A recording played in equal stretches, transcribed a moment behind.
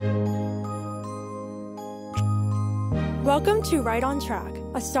Welcome to Right on Track,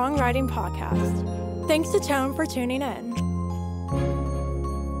 a songwriting podcast. Thanks to Tone for tuning in.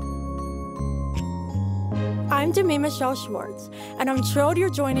 I'm Demi Michelle Schwartz, and I'm thrilled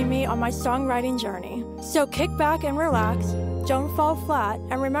you're joining me on my songwriting journey. So kick back and relax, don't fall flat,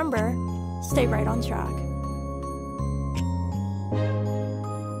 and remember, stay right on track.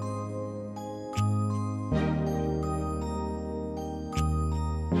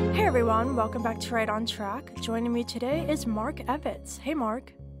 Hey everyone, welcome back to Right on Track. Joining me today is Mark Evitts. Hey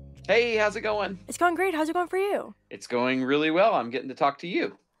Mark. Hey, how's it going? It's going great. How's it going for you? It's going really well. I'm getting to talk to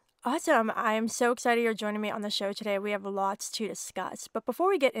you. Awesome. I am so excited you're joining me on the show today. We have lots to discuss. But before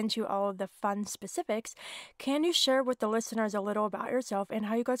we get into all of the fun specifics, can you share with the listeners a little about yourself and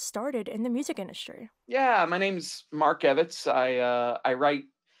how you got started in the music industry? Yeah, my name's Mark Evitts. I write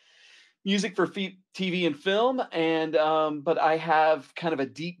music for TV and film, and but I have kind of a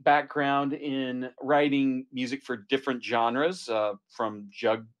deep background in writing music for different genres, from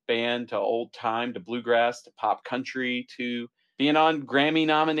jug band to old time to bluegrass to pop country to being on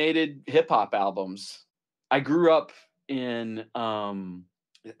Grammy-nominated hip-hop albums. I grew up in a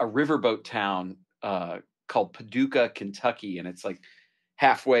riverboat town called Paducah, Kentucky, and it's like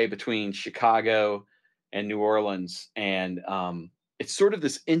halfway between Chicago and New Orleans. And it's sort of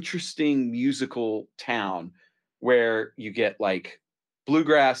this interesting musical town where you get like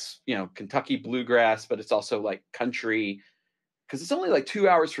bluegrass, Kentucky bluegrass, but it's also like country because it's only like 2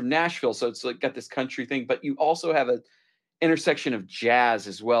 hours from Nashville. So it's like got this country thing, but you also have a intersection of jazz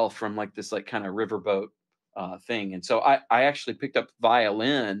as well from like this like kind of riverboat thing. And so I actually picked up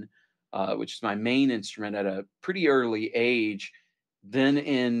violin, which is my main instrument at a pretty early age. Then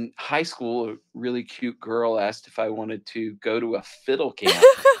in high school, a really cute girl asked if I wanted to go to a fiddle camp.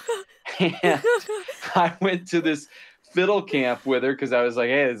 And I went to this fiddle camp with her because I was like,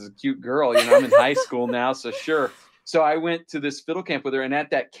 hey, this is a cute girl. I'm in high school now, so sure. So I went to this fiddle camp with her. And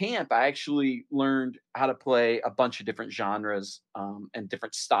at that camp, I actually learned how to play a bunch of different genres and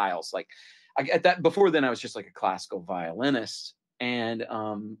different styles. Like before then, I was just like a classical violinist. And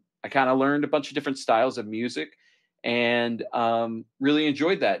I kind of learned a bunch of different styles of music and really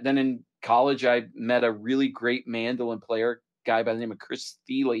enjoyed that. Then in college, I met a really great mandolin player, guy by the name of Chris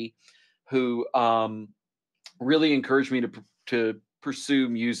Thiele, who really encouraged me to pursue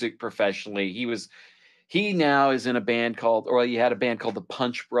music professionally. He now is in a band he had a band called the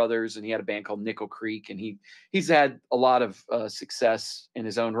Punch Brothers, and he had a band called Nickel Creek, and he's had a lot of success in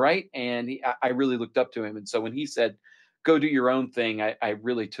his own right, and I really looked up to him. And so when he said, go do your own thing, I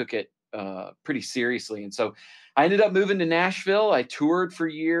really took it pretty seriously. And so I ended up moving to Nashville. I toured for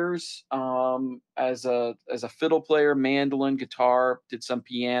years as a fiddle player, mandolin, guitar, did some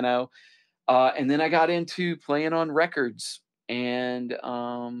piano. And then I got into playing on records and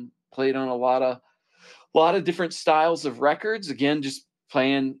played on a lot of different styles of records. Again, just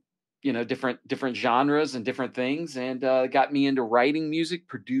playing, different genres and different things, and got me into writing music,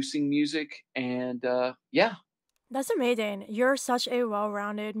 producing music, and yeah. That's amazing. You're such a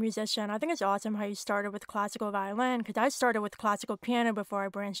well-rounded musician. I think it's awesome how you started with classical violin because I started with classical piano before I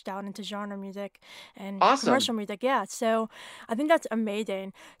branched out into genre music and commercial Awesome. music. Yeah, so I think that's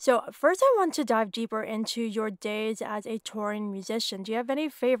amazing. So first I want to dive deeper into your days as a touring musician. Do you have any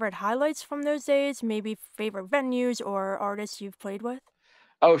favorite highlights from those days? Maybe favorite venues or artists you've played with?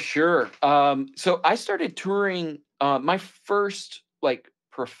 Oh, sure. So I started touring. My first like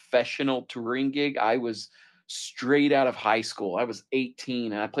professional touring gig, I was straight out of high school. I was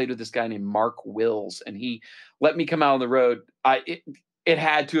 18, and I played with this guy named Mark Wills, and he let me come out on the road. It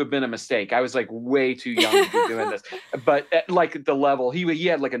had to have been a mistake. I was like way too young to be doing this, but like at the level he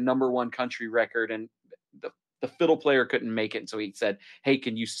had like a #1 country record, and the fiddle player couldn't make it, and so he said, "Hey,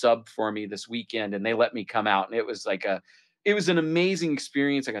 can you sub for me this weekend?" And they let me come out, and it was an amazing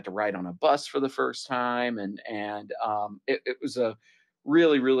experience. I got to ride on a bus for the first time, and it was a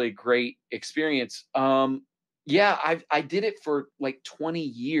really, really great experience. Yeah, I did it for like 20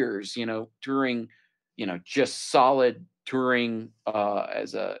 years, touring, just solid touring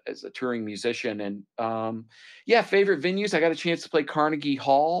as a touring musician. And yeah, favorite venues. I got a chance to play Carnegie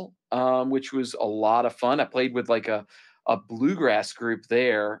Hall, which was a lot of fun. I played with like a bluegrass group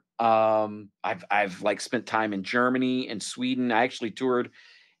there. I've like spent time in Germany and Sweden. I actually toured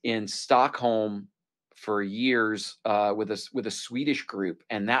in Stockholm for years with a Swedish group,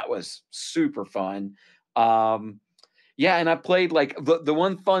 and that was super fun. Um, yeah, and I played like the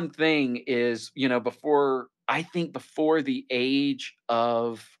one fun thing is, before the age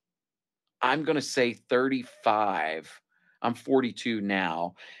of, I'm going to say 35, I'm 42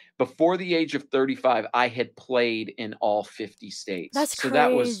 now. Before the age of 35, I had played in all 50 states. That's So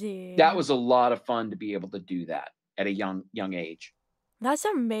that was crazy. a lot of fun to be able to do that at a young age. That's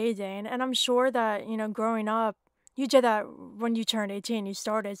amazing, and I'm sure that, growing up you did that when you turned 18, you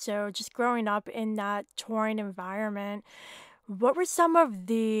started, so just growing up in that touring environment, what were some of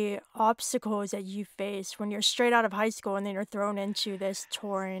the obstacles that you faced when you're straight out of high school and then you're thrown into this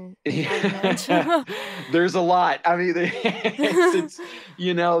touring environment? Yeah. There's a lot. I mean, it's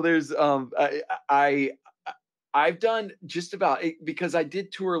there's I I've done just about because I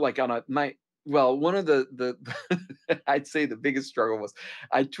did tour like on a my well, one of I'd say the biggest struggle was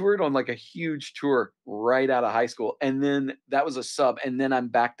I toured on like a huge tour right out of high school, and then that was a sub, and then I'm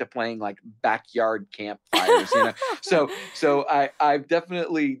back to playing like backyard campfires. So I've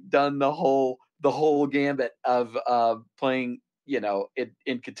definitely done the whole gambit of playing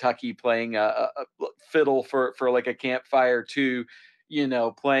in Kentucky, playing a fiddle for like a campfire to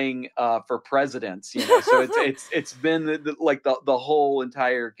playing for presidents. So it's been like the whole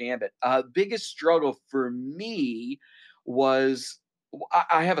entire gambit. Biggest struggle for me was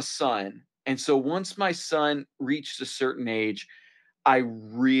I have a son, and so once my son reached a certain age, I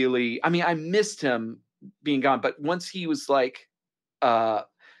mean, I missed him being gone, but once he was like uh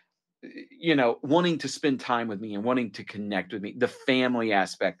wanting to spend time with me and wanting to connect with me, the family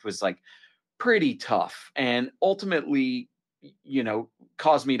aspect was like pretty tough, and ultimately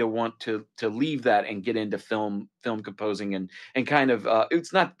caused me to want to leave that and get into film composing, and kind of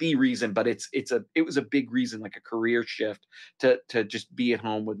it's not the reason, but it was a big reason, like a career shift, to just be at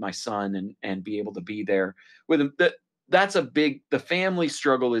home with my son and be able to be there with him. That's a big the family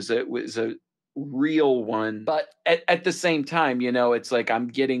struggle is a real one, but at the same time, it's like I'm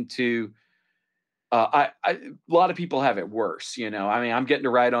getting to a lot of people have it worse. I mean, I'm getting to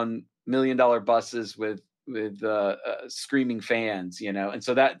ride on $1 million buses with screaming fans, and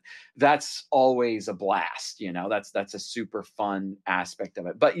so that's always a blast. That's a super fun aspect of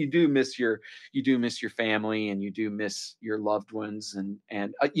it. But you do miss your family, and you do miss your loved ones,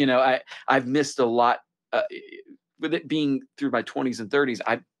 and I've missed a lot. With it being through my 20s and 30s,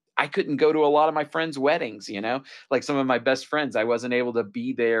 I couldn't go to a lot of my friends' weddings. Like some of my best friends, I wasn't able to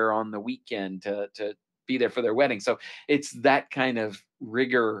be there on the weekend to be there for their wedding. So it's that kind of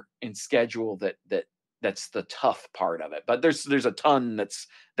rigor and schedule that's the tough part of it. But there's a ton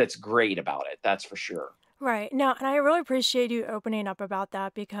that's great about it. That's for sure. Right. No, and I really appreciate you opening up about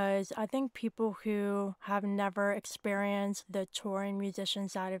that because I think people who have never experienced the touring musician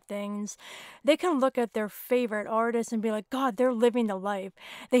side of things, they can look at their favorite artist and be like, God, they're living the life.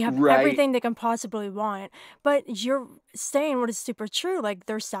 They have Right. everything they can possibly want. But you're saying what is super true. Like,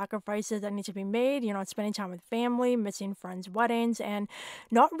 there's sacrifices that need to be made, spending time with family, missing friends' weddings, and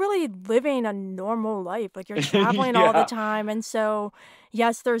not really living a normal life. Like, you're traveling all the Yeah. time. And so,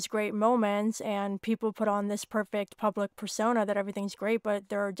 yes, there's great moments and people put on this perfect public persona that everything's great, but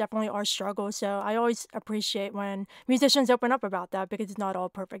there definitely are struggles. So I always appreciate when musicians open up about that because it's not all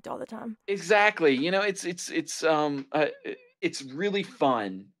perfect all the time. Exactly. It's really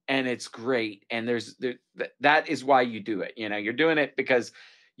fun, and it's great, and that is why you do it. You're doing it because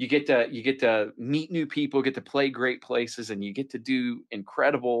you get to meet new people, get to play great places, and you get to do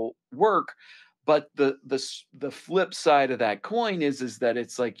incredible work. But the flip side of that coin is that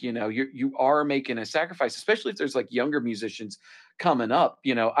it's like you are making a sacrifice, especially if there's like younger musicians coming up.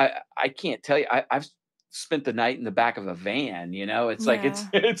 I can't tell you, I've spent the night in the back of a van. It's like it's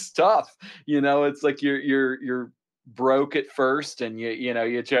Yeah. it's tough. It's like you're broke at first, and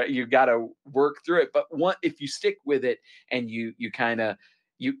you got to work through it. But if you stick with it, and you kind of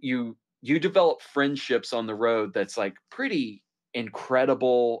you develop friendships on the road that's like pretty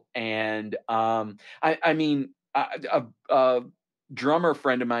incredible. And I mean, a drummer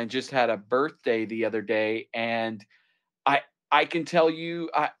friend of mine just had a birthday the other day, and I I can tell you,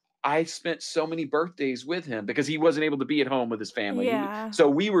 I spent so many birthdays with him because he wasn't able to be at home with his family. Yeah. So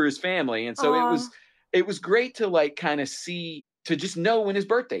we were his family, and so it was Aw. it was great to like kind of see, to just know when his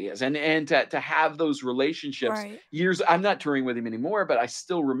birthday is, and to have those relationships Right. years. I'm not touring with him anymore, but I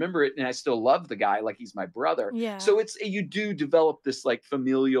still remember it, and I still love the guy like he's my brother. Yeah. So you do develop this like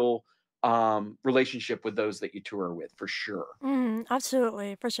familial relationship with those that you tour with, for sure.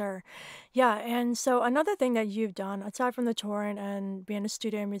 Absolutely, for sure. Yeah, and so another thing that you've done, aside from the touring and being a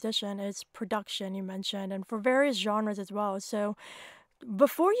studio musician, is production, you mentioned, and for various genres as well. So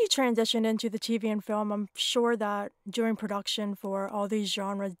before you transitioned into the TV and film, I'm sure that doing production for all these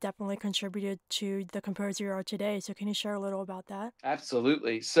genres definitely contributed to the composer you are today. So can you share a little about that?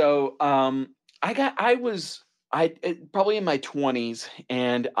 Absolutely. So, I was probably in my 20s,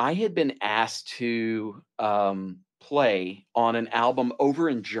 and I had been asked to play on an album over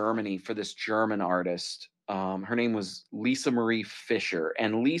in Germany for this German artist. Her name was Lisa Marie Fischer,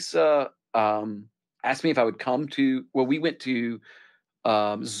 and Lisa. asked me if I would come to, well, we went to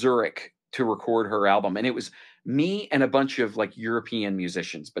Zurich to record her album, and it was me and a bunch of like European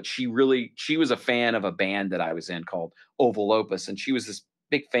musicians. But she was a fan of a band that I was in called Oval Opus, and she was this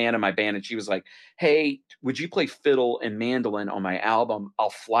big fan of my band. And she was like, "Hey, would you play fiddle and mandolin on my album? I'll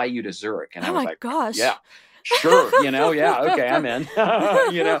fly you to Zurich." And I Oh was my like, "Yeah, gosh. sure, yeah, okay, I'm in."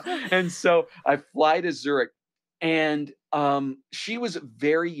 And so I fly to Zurich, and she was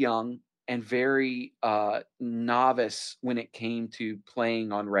very young and very novice when it came to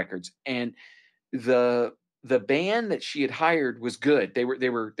playing on records. And the band that she had hired was good. They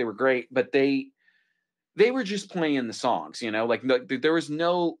were great, but they were just playing the songs, like there was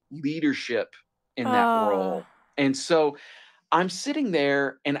no leadership in that Uh, role. And so I'm sitting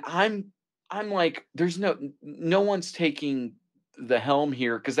there and I'm like, there's no one's taking the helm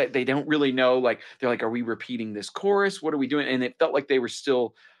here because they don't really know. Like they're like, are we repeating this chorus? What are we doing? And it felt like they were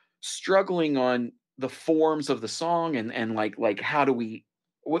still struggling on the forms of the song and like how do we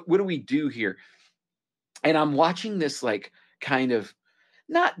what do we do here? And I'm watching this like kind of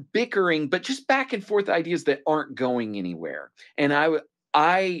not bickering, but just back and forth ideas that aren't going anywhere. And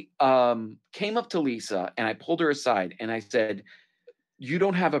I came up to Lisa and I pulled her aside and I said, you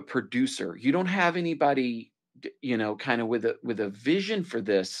don't have a producer. You don't have anybody, kind of with a vision for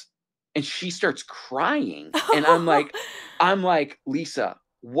this. And she starts crying. And I'm like, Lisa,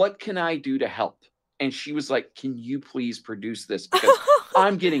 what can I do to help? And she was like, can you please produce this? Because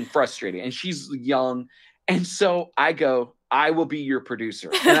I'm getting frustrated. And she's young. And so I go, I will be your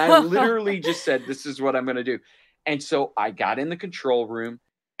producer. And I literally just said, this is what I'm going to do. And so I got in the control room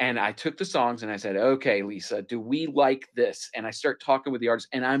and I took the songs and I said, okay, Lisa, do we like this? And I start talking with the artist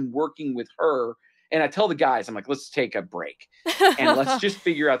and I'm working with her. And I tell the guys, I'm like, let's take a break and let's just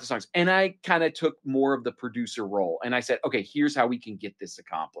figure out the songs. And I kind of took more of the producer role. And I said, okay, here's how we can get this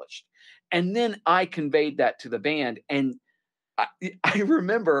accomplished. And then I conveyed that to the band. And I, I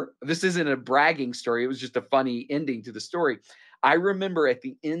remember, this isn't a bragging story. It was just a funny ending to the story. I remember at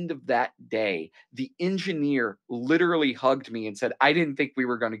the end of that day, the engineer literally hugged me and said, I didn't think we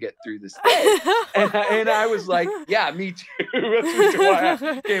were going to get through this day. And I was like, yeah, me too. That's the reason why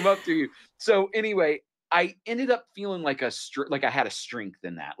I came up to you. So anyway, I ended up feeling like like I had a strength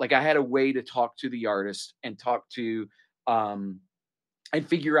in that. Like I had a way to talk to the artist and talk to um and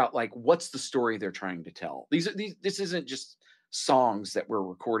figure out like what's the story they're trying to tell. This isn't just songs that we're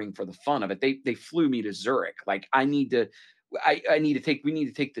recording for the fun of it. They flew me to Zurich. Like I need to take we need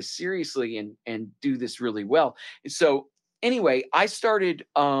to take this seriously and do this really well. So anyway, I started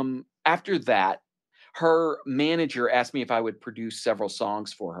after that her manager asked me if I would produce several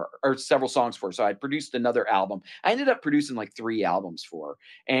songs for her or several songs for her. So I produced another album. I ended up producing like 3 albums for her.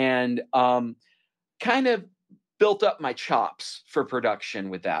 And kind of built up my chops for production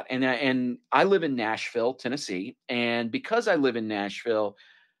with that. And I live in Nashville, Tennessee, and because I live in Nashville,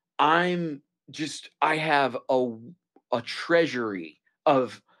 I have a treasury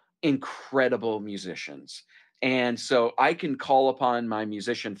of incredible musicians. And so I can call upon my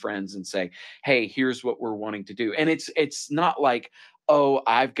musician friends and say, "Hey, here's what we're wanting to do." And it's not like, "Oh,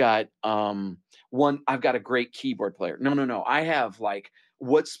 I've got a great keyboard player." No, no, no. I have like,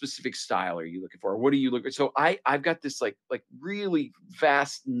 what specific style are you looking for? What are you looking? So I've got this like really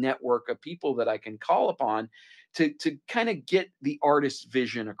vast network of people that I can call upon to kind of get the artist's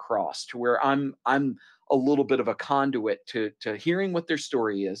vision across to where I'm a little bit of a conduit to hearing what their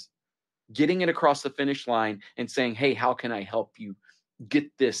story is, getting it across the finish line and saying, "Hey, how can I help you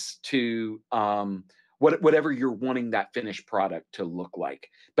get this to whatever you're wanting that finished product to look like,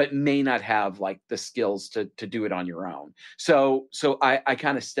 but may not have like the skills to do it on your own." So I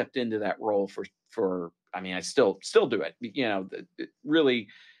kind of stepped into that role for I mean, I still do it. It really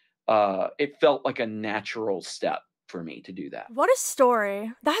it felt like a natural step for me to do that. What a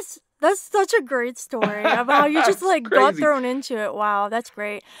story. That's such a great story of how you just It's like got crazy. thrown into it. Wow, that's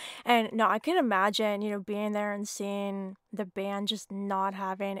great. And no, I can imagine, being there and seeing the band just not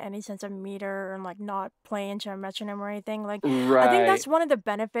having any sense of meter and like not playing to a metronome or anything. Like I think that's Right. one of the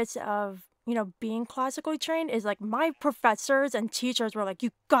benefits of being classically trained is like my professors and teachers were like, you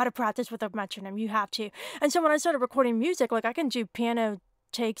gotta practice with a metronome, you have to. And so when I started recording music, like I can do piano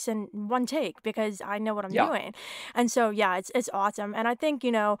takes in one take because I know what I'm Yeah. doing. And so yeah, it's awesome. And I think,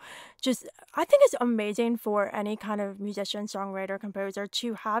 just I think it's amazing for any kind of musician, songwriter, composer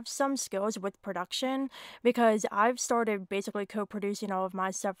to have some skills with production because I've started basically co-producing all of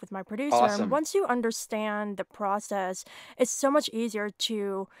my stuff with my producer. And Awesome. once you understand the process, it's so much easier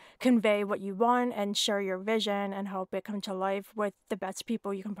to convey what you want and share your vision and help it come to life with the best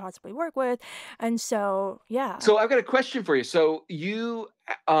people you can possibly work with. And so, yeah. So I've got a question for you. So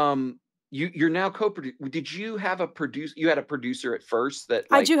um you're now co-produ did you have a producer? You had a producer at first that,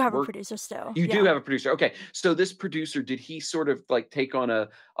 I like, do have a worked. producer still. You do Yeah. have a producer, okay. So this producer, did he sort of, like, take on a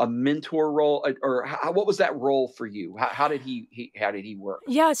mentor role, or how what was that role for you? How did how did he work?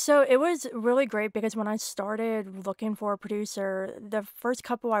 Yeah, so it was really great because when I started looking for a producer, the first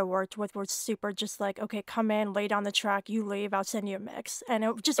couple I worked with were super just like, okay, come in, lay down the track, you leave, I'll send you a mix. And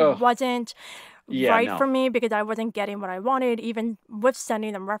it just Oh, wasn't yeah, right for no. me because I wasn't getting what I wanted, even with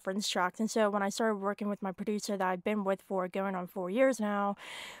sending them reference tracks. And so when I started working with my producer that I've been with for going on 4 years now,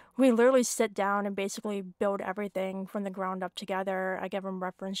 we literally sit down and basically build everything from the ground up together. I give them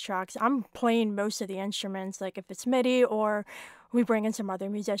reference tracks. I'm playing most of the instruments, like if it's MIDI or we bring in some other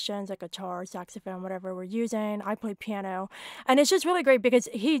musicians, like guitar, saxophone, whatever we're using. I play piano. And it's just really great because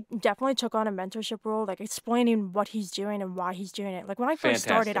he definitely took on a mentorship role, like explaining what he's doing and why he's doing it. Like when I first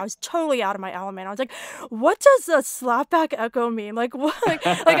started, I Fantastic. was totally out of my element. I was like, what does a slapback echo mean? Like what? Like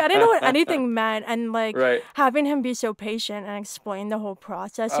I didn't know what anything meant. And like Right. having him be so patient and explain the whole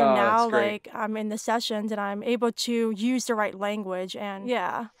process. So Oh, that's now, great. like, I'm in the sessions and I'm able to use the right language and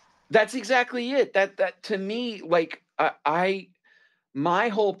yeah. That's exactly it. That to me, like, I my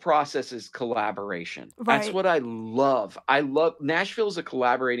whole process is collaboration. That's Right. what I love. I love Nashville's a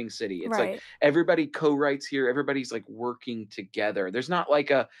collaborating city. It's like Right. everybody co-writes here, everybody's, like, working together. There's not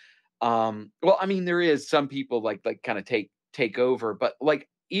like a well, I mean, there is some people like kind of take over, but like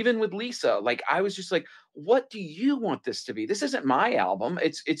even with Lisa, like I was just like, what do you want this to be? This isn't my album.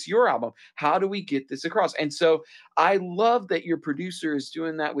 It's your album. How do we get this across? And so I love that your producer is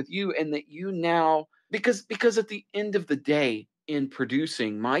doing that with you, and that you now, because at the end of the day, in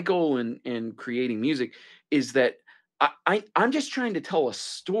producing, my goal in creating music is that I'm just trying to tell a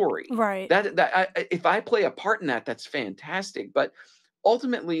story. Right. If I play a part in that, that's fantastic. But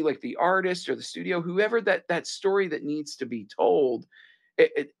ultimately, like the artist or the studio, whoever that story that needs to be told,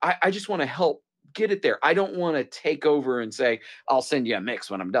 I just want to help get it there. I don't want to take over and say, I'll send you a mix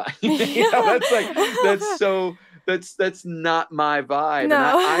when I'm done. That's like, that's Yeah. so that's not my vibe. And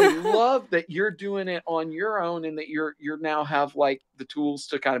I No. love that you're doing it on your own, and that you're now have like the tools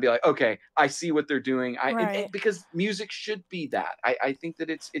to kind of be like, okay, I see what they're doing. And Right. because music should be that. I think that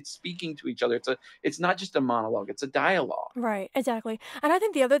it's speaking to each other. It's not just a monologue, it's a dialogue. Right, exactly. And I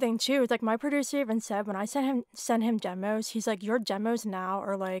think the other thing too is like my producer even said when I sent him demos, he's like, your demos now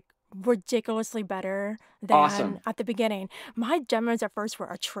are like ridiculously better than Awesome. at the beginning. My demos at first were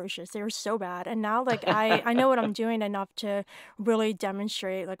atrocious. They were so bad. And now like I know what I'm doing enough to really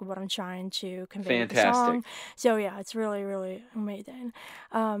demonstrate like what I'm trying to convey with the Fantastic. song. So yeah, it's really, really amazing.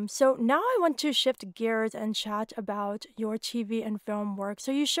 So now I want to shift gears and chat about your TV and film work.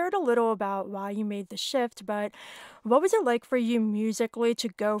 So you shared a little about why you made the shift, but what was it like for you musically to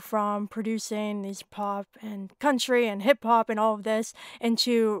go from producing these pop and country and hip hop and all of this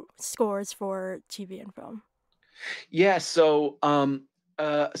into scores for TV and film? Yeah, so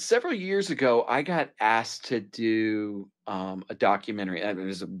several years ago, I got asked to do a documentary. I mean, it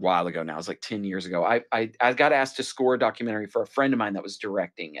was a while ago now. It was like 10 years ago. I got asked to score a documentary for a friend of mine that was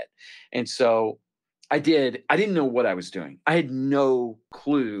directing it. And so I did. I didn't know what I was doing. I had no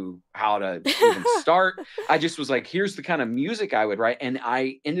clue how to even start. I just was like, here's the kind of music I would write. And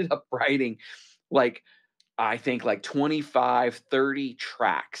I ended up writing like, I think like 25, 30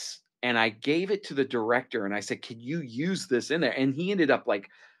 tracks. And I gave it to the director and I said, "Can you use this in there?" And he ended up like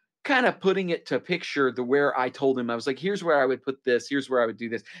kind of putting it to picture the where I told him. I was like, here's where I would put this, here's where I would do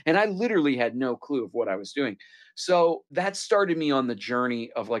this. And I literally had no clue of what I was doing. So that started me on the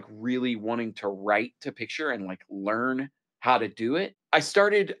journey of like really wanting to write to picture and like learn how to do it. I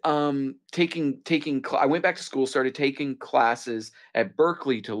started I went back to school, started taking classes at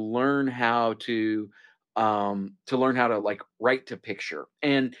Berkeley to learn how to like write to picture.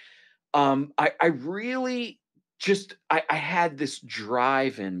 And I really just I had this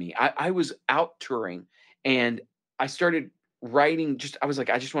drive in me. I was out touring, and I started writing. Just I was like,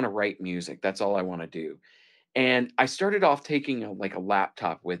 I just want to write music. That's all I want to do. And I started off taking like a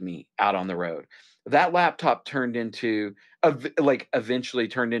laptop with me out on the road. That laptop turned into like eventually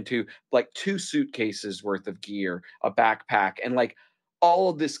turned into like two suitcases worth of gear, a backpack, and like all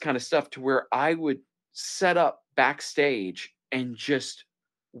of this kind of stuff, to where I would set up backstage and just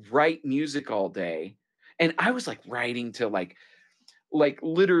write music all day. And I was like writing to like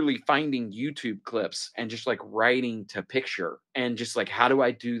literally finding YouTube clips and just like writing to picture, and just like, how do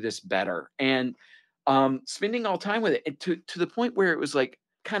I do this better? And spending all time with it, and to the point where it was like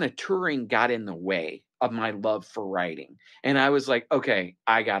kind of touring got in the way of my love for writing. And I was like, okay,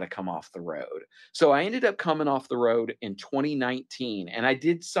 I got to come off the road. So I ended up coming off the road in 2019, and I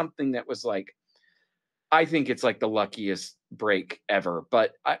did something that was like, I think it's like the luckiest break ever.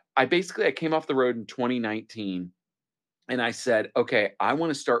 But I basically I came off the road in 2019 and I said, okay, I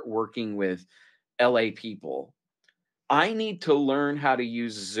want to start working with LA people. I need to learn how to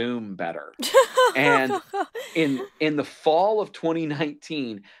use Zoom better. And in the fall of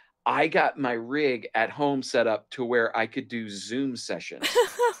 2019, I got my rig at home set up to where I could do Zoom sessions.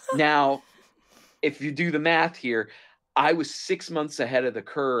 Now, if you do the math here, I was 6 months ahead of the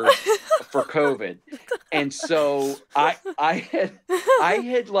curve for COVID. And so I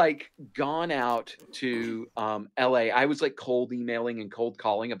had, like, gone out to, LA. I was, like, cold emailing and cold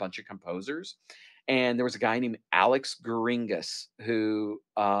calling a bunch of composers, and there was a guy named Alex Geringas who,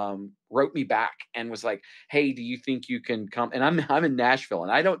 wrote me back and was like, "Hey, do you think you can come?" And I'm in Nashville,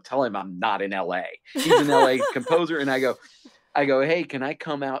 and I don't tell him I'm not in LA. He's an LA composer, and I go, "Hey, can I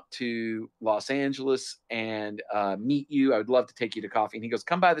come out to Los Angeles and, meet you? I would love to take you to coffee." And he goes,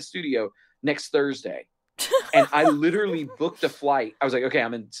 "Come by the studio next Thursday." And I literally booked a flight. I was like, "Okay,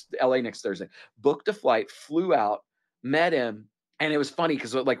 I'm in LA next Thursday." Booked a flight, flew out, met him, and it was funny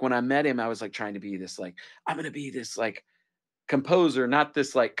because, like, when I met him, I was, like, trying to be this, like, "I'm gonna be this, like, composer, not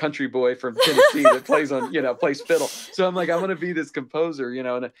this, like, country boy from Tennessee that plays fiddle." So I'm like, "I'm gonna be this composer,"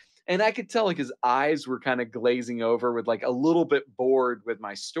 and I could tell, like, his eyes were kinda glazing over with, like, a little bit bored with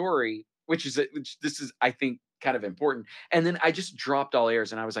my story, which this is, I think, kind of important. And then I just dropped all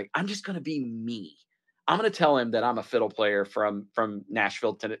airs and I was like, "I'm just gonna be me. I'm gonna tell him that I'm a fiddle player from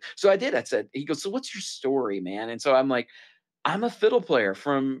Nashville, Tennessee." So I did. I said, he goes, "So what's your story, man?" And so I'm like, I'm a fiddle player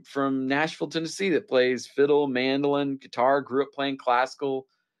from Nashville, Tennessee that plays fiddle, mandolin, guitar, grew up playing classical,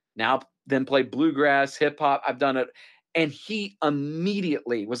 now then play bluegrass, hip hop. I've done it. And he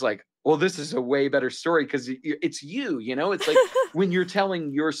immediately was like, "Well, this is a way better story because it's you, It's like when you're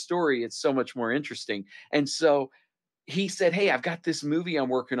telling your story, it's so much more interesting." And so he said, "Hey, I've got this movie I'm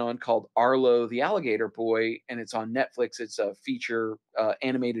working on called Arlo the Alligator Boy, and it's on Netflix. It's a feature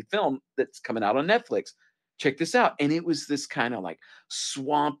animated film that's coming out on Netflix. Check this out." And it was this kind of like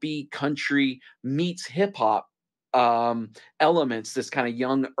swampy country meets hip hop elements, this kind of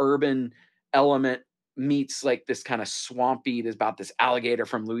young urban element meets like this kind of swampy, there's about this alligator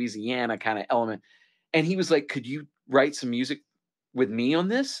from Louisiana kind of element. And he was like, "Could you write some music with me on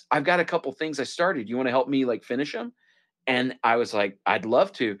this? I've got a couple things I started. You want to help me like finish them?" And I was like, "I'd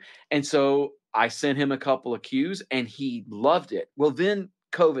love to." And so I sent him a couple of cues and he loved it. Well, then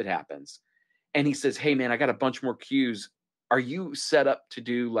COVID happens and he says, "Hey man, I got a bunch more cues. Are you set up to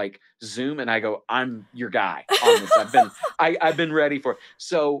do like Zoom?" And I go, "I'm your guy on this. I've been ready for it."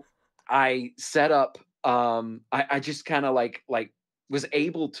 So I set up I just kind of like was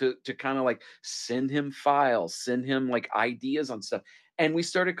able to kind of like send him files, send him like ideas on stuff. And we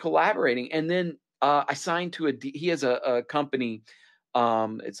started collaborating. And then I signed to he has a company,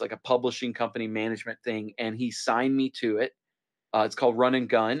 it's like a publishing company management thing, and he signed me to it. It's called Run and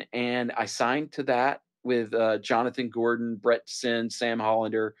Gun, and I signed to that with Jonathan Gordon, Brett Sin, Sam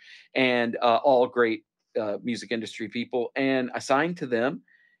Hollander, and all great music industry people. And I signed to them,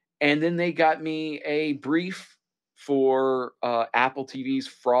 and then they got me a brief for Apple TV's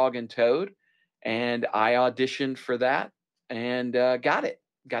Frog and Toad, and I auditioned for that and got it.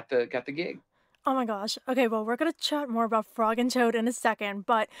 Got the gig. Oh my gosh. Okay, well, we're gonna chat more about Frog and Toad in a second,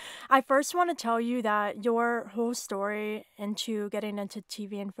 but I first want to tell you that your whole story into getting into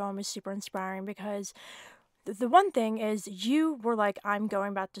TV and film is super inspiring because the one thing is you were like, I'm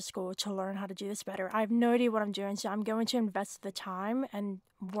going back to school to learn how to do this better. I have no idea what I'm doing, so I'm going to invest the time and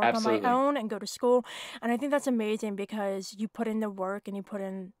work on my Absolutely. own and go to school. And I think that's amazing because you put in the work and you put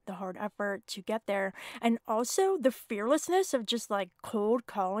in the hard effort to get there. And also the fearlessness of just like cold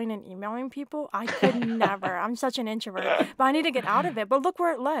calling and emailing people. I could never. I'm such an introvert, but I need to get out of it. But look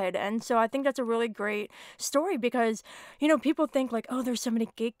where it led. And so I think that's a really great story because people think like, oh, there's so many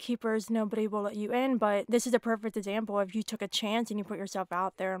gatekeepers, nobody will let you in. But this is a perfect example of you took a chance and you put yourself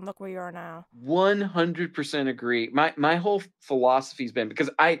out there and look where you are now. 100% agree. My whole philosophy's been,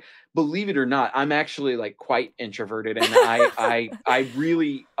 because I believe it or not, I'm actually like quite introverted, and I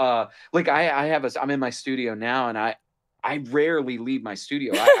really like I have a I'm in my studio now, and I rarely leave my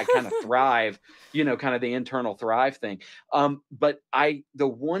studio. I kind of thrive, kind of the internal thrive thing. But the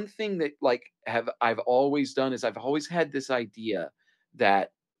one thing that like have I've always done is I've always had this idea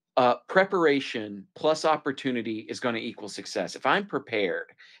that preparation plus opportunity is going to equal success. If I'm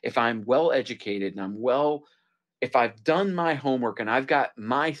prepared, if I'm well educated and if I've done my homework and I've got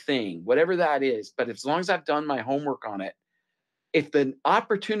my thing, whatever that is, but as long as I've done my homework on it, if the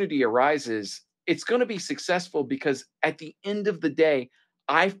opportunity arises, it's going to be successful because at the end of the day,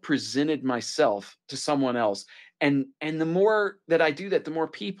 I've presented myself to someone else. And the more that I do that, the more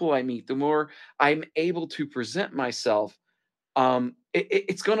people I meet, the more I'm able to present myself.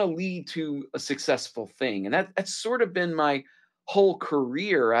 it's going to lead to a successful thing. And that's sort of been my whole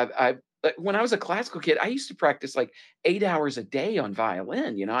career. Like, when I was a classical kid, I used to practice like 8 hours a day on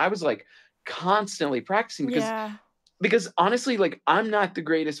violin. I was like constantly practicing Yeah. because honestly, like, I'm not the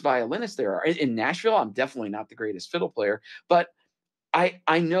greatest violinist there are. In Nashville, I'm definitely not the greatest fiddle player, but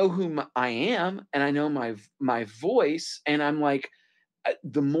I know who I am, and I know my voice, and I'm like,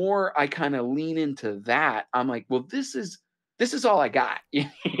 the more I kind of lean into that, I'm like, well, this is all I got.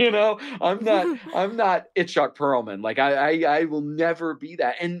 I'm not Itchak Perlman. Like, I will never be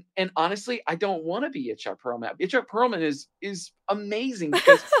that. And honestly, I don't want to be Itchak Perlman. Itchak Perlman is amazing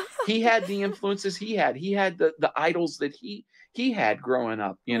because he had the influences he had. He had the idols that he had growing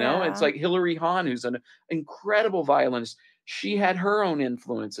up. It's Yeah. like Hilary Hahn, who's an incredible violinist. She had her own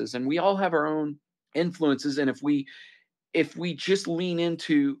influences, and we all have our own influences. And if we just lean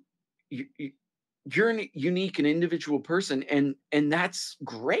into you're a unique and individual person, and that's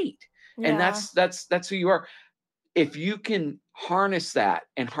great, and Yeah. that's who you are. If you can harness that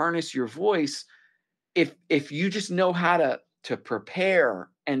and harness your voice, if you just know how to prepare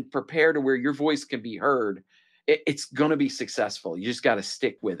to where your voice can be heard, it's going to be successful. You just got to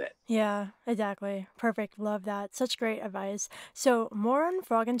stick with it. Yeah, exactly. Perfect. Love that. Such great advice. So, more on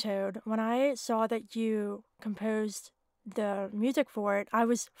Frog and Toad. When I saw that you composed the music for it, I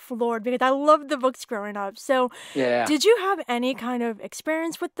was floored because I loved the books growing up. So, Yeah. did you have any kind of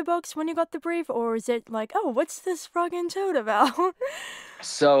experience with the books when you got the brief, or is it like, oh, what's this Frog and Toad about?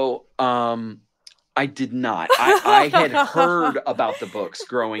 So, I did not. I had heard about the books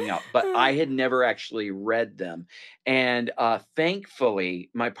growing up, but I had never actually read them. And thankfully,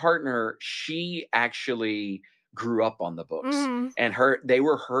 my partner, she actually grew up on the books, Hmm. and they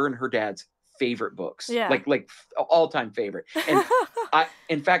were her and her dad's favorite books, Yeah. like all time favorite. And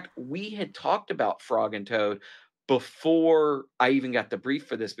in fact, we had talked about Frog and Toad before I even got the brief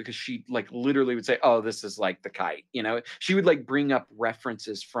for this, because she like literally would say, "Oh, this is like the kite." She would like bring up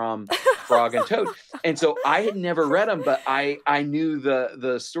references from Frog and Toad. And so I had never read them, but I knew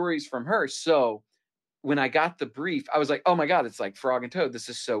the stories from her. So when I got the brief, I was like, "Oh my god, it's like Frog and Toad. This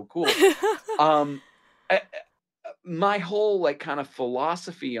is so cool." Um, I, my whole like kind of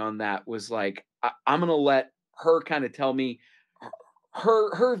philosophy on that was like, I'm gonna let her kind of tell me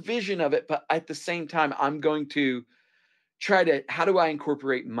her vision of it, but at the same time, I'm going to try to how do I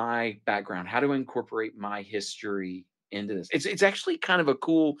incorporate my background? How do I incorporate my history into this? It's actually kind of a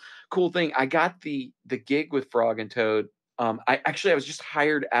cool thing. I got the gig with Frog and Toad. I was just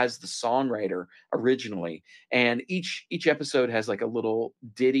hired as the songwriter originally, and each episode has like a little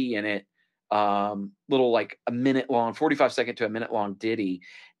ditty in it, little like a minute long, 45-second to a minute long ditty.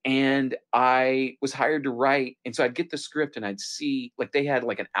 And I was hired to write, and so I'd get the script and I'd see like they had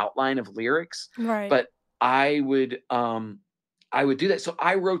like an outline of lyrics, Right. but I would um I would do that. So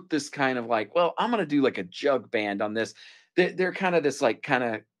I wrote this kind of like, well, I'm gonna do like a jug band on this. They're kind of this like kind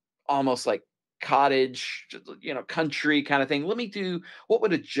of almost like cottage, country kind of thing. Let me do what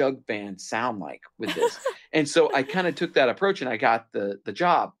would a jug band sound like with this? And so I kind of took that approach and I got the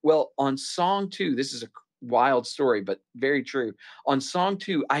job. Well, on song two, this is a wild story, but very true. On song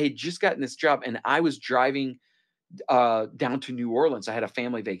two, I had just gotten this job and I was driving down to New Orleans. I had a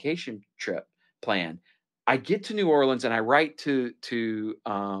family vacation trip planned. I get to New Orleans and I write to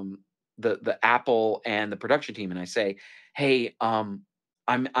the Apple and the production team, and I say, "Hey, I'm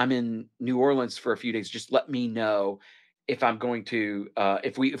in New Orleans for a few days. Just let me know if I'm going to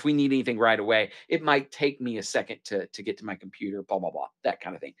if we need anything right away. It might take me a second to get to my computer. Blah blah blah, that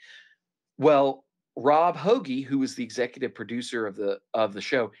kind of thing." Well, Rob Hoagie, who was the executive producer of the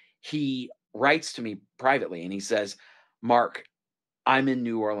show, he writes to me privately and he says, "Mark, I'm in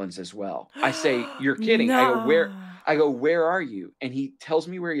New Orleans as well." I say, "You're kidding." I go, "Where?" Nah. I go, "Where are you?" And he tells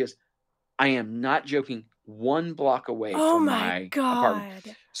me where he is. I am not joking, 1 block away Oh from my my apartment.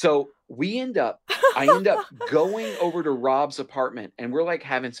 God. So I end up going over to Rob's apartment, and we're like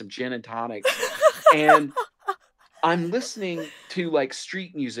having some gin and tonics, and I'm listening to like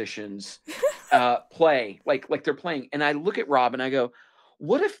street musicians play, like they're playing, and I look at Rob and I go,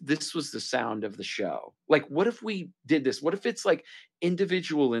 "What if this was the sound of the show? Like, what if we did this? What if it's like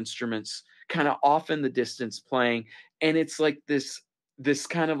individual instruments kind of off in the distance playing, and it's like this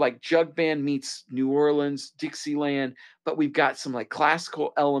kind of like jug band meets New Orleans, Dixieland, but we've got some like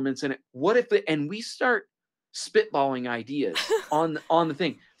classical elements in it. What if it?" And we start spitballing ideas on the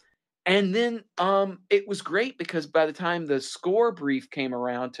thing. And then it was great because by the time the score brief came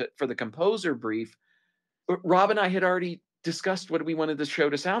around for the composer brief, Rob and I had already discussed what we wanted the show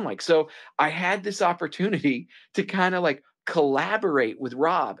to sound like. So I had this opportunity to kind of like collaborate with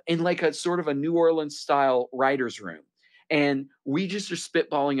Rob in like a sort of a New Orleans style writer's room. and we just are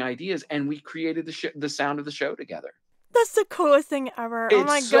spitballing ideas, and we created the sound of the show together. That's the coolest thing ever. Oh It's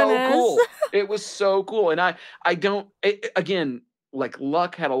my so goodness. cool. It was so cool, and I don't again, like,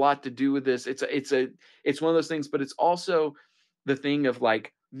 luck had a lot to do with this. It's one of those things, but it's also the thing of,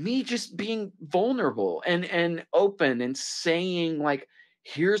 like, me just being vulnerable and open and saying, like,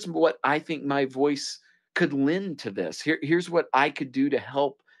 "Here's what I think my voice could lend to this. Here's what I could do to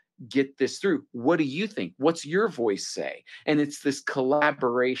help get this through. What do you think? What's your voice say?" And it's this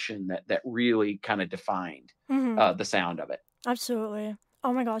collaboration that really kinda defined, Mhm. the sound of it. Absolutely.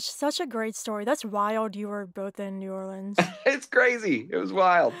 Oh my gosh, such a great story. That's wild you were both in New Orleans. It's crazy. It was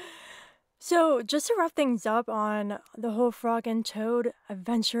wild. So, just to wrap things up on the whole Frog and Toad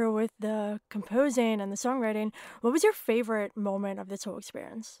adventure with the composing and the songwriting, what was your favorite moment of this whole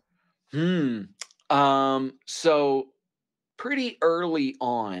experience? Hmm. So pretty early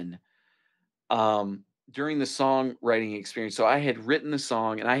on, during the songwriting experience, so I had written the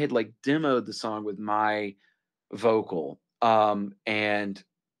song and I had, like, demoed the song with my vocal. And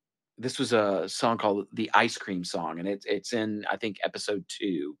this was a song called the Ice Cream Song, and it's in, I think, episode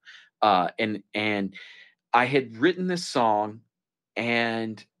 2. And I had written this song,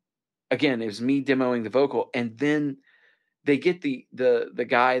 and again, it was me demoing the vocal, and then they get the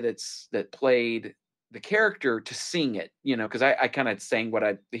guy that played the character to sing it, because I kind of sang what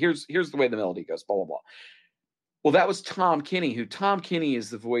I here's the way the melody goes, blah blah blah. Well, that was Tom Kenny, who Tom Kenny is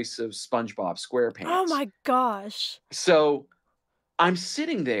the voice of SpongeBob Oh SquarePants. my gosh. So I'm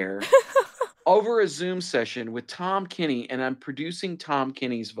sitting there over a Zoom session with Tom Kenny, and I'm producing Tom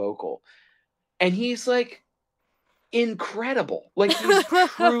Kenny's vocal, and he's like incredible, like he's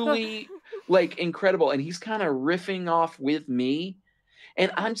truly like incredible, and he's kind of riffing off with me.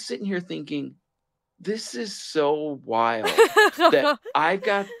 And I'm sitting here thinking, this is so wild that I've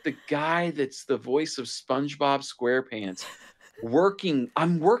got the guy that's the voice of SpongeBob SquarePants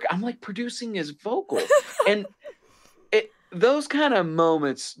I'm like producing his vocal. And those kind of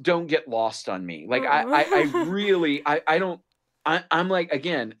moments don't get lost on me. Like I really I don't I'm like,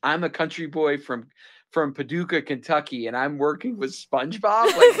 again, I'm a country boy from Paducah, Kentucky, and I'm working with SpongeBob.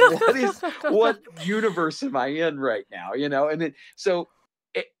 Like, what universe am I in right now? And then so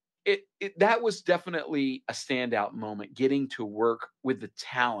that was definitely a standout moment, getting to work with the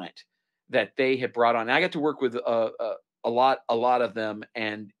talent that they had brought on. And I got to work with a lot of them,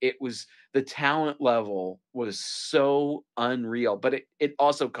 and it was the talent level was so unreal. But it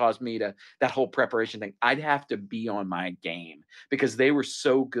also caused me to that whole preparation thing. I'd have to be on my game because they were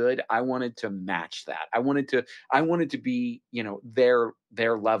so good. I wanted to match that. I wanted to be,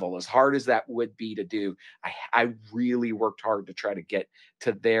 their level, as hard as that would be to do. I really worked hard to try to get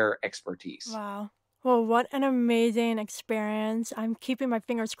to their expertise. Wow. Well, what an amazing experience. I'm keeping my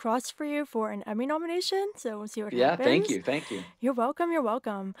fingers crossed for you for an Emmy nomination, so we'll see what Yeah, thank happens. you, thank you. You're welcome, you're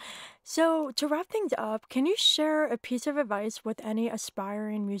welcome. So, to wrap things up, can you share a piece of advice with any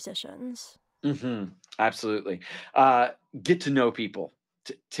aspiring musicians? Absolutely. Uh, get to know people.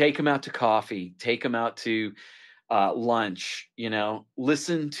 Take them out to coffee. Take them out to lunch.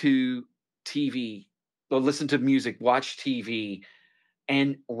 Listen to TV, or listen to music. Watch TV,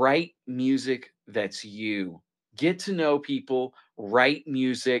 and write music that's you. Get to know people. Write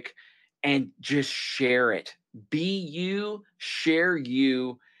music, and just share it. Be you. Share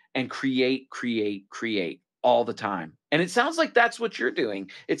you, and create all the time. And it sounds like that's what you're doing.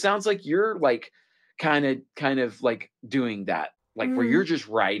 It sounds like you're like kind of like doing that, like where Mm, you're just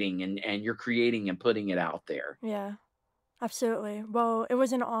writing and you're creating and putting it out there. yeah, absolutely. Well, it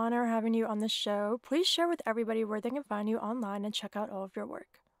was an honor having you on the show. Please share with everybody where they can find you online and check out all of your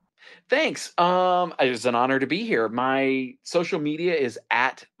work. Thanks. It was an honor to be here. My social media is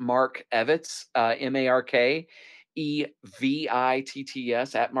at Mark Evitts, MarkEvitts,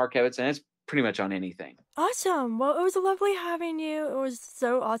 at Mark Evitts, and it's pretty much on anything. Awesome. Well, it was lovely having you. It was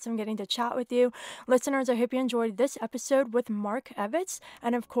so awesome getting to chat with you. Listeners, I hope you enjoyed this episode with Mark Evitts.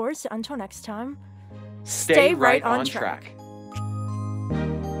 And of course, until next time, Stay stay right right on on track.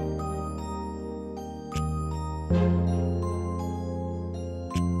 track.